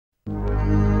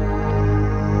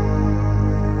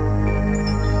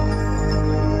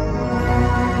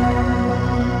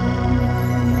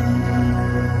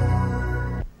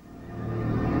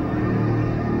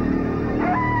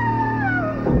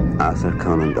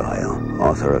Conan Doyle,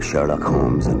 author of Sherlock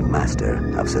Holmes and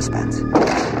master of suspense.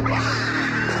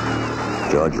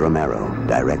 George Romero,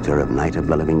 director of Night of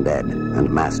the Living Dead and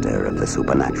master of the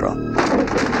supernatural.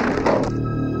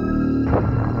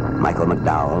 Michael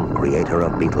McDowell, creator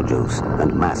of Beetlejuice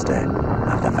and master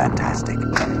of the fantastic.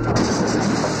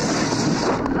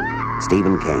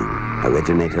 Stephen King,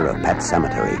 originator of Pet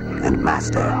Sematary and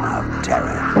master of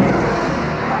terror.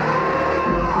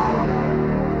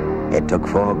 It took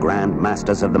 4 grand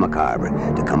masters of the macabre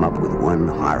to come up with one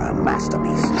horror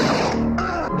masterpiece.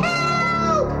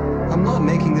 I'm not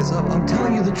making this up. I'm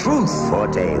telling you the truth. 4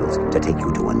 tales to take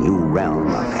you to a new realm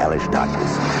of hellish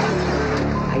darkness.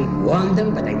 I warned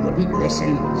them, but they wouldn't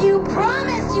listen. You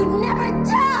promised you'd never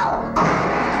tell!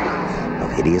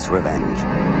 Of hideous revenge.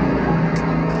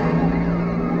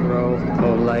 Grow,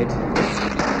 O light.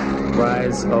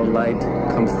 Rise, O light.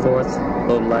 Come forth,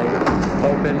 O light.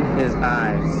 Open his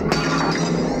eyes.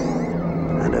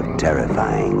 And of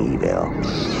terrifying evil.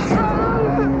 I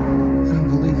don't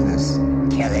believe this.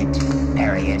 Kill it,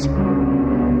 bury it,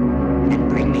 and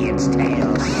bring me its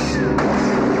tail.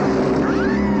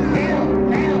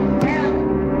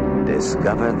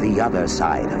 Discover the other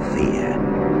side of fear.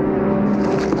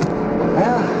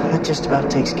 Well, that just about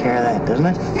takes care of that, doesn't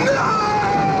it?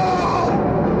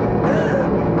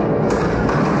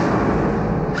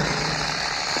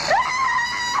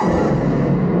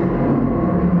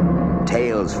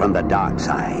 Tales from the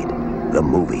Darkside, the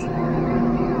movie.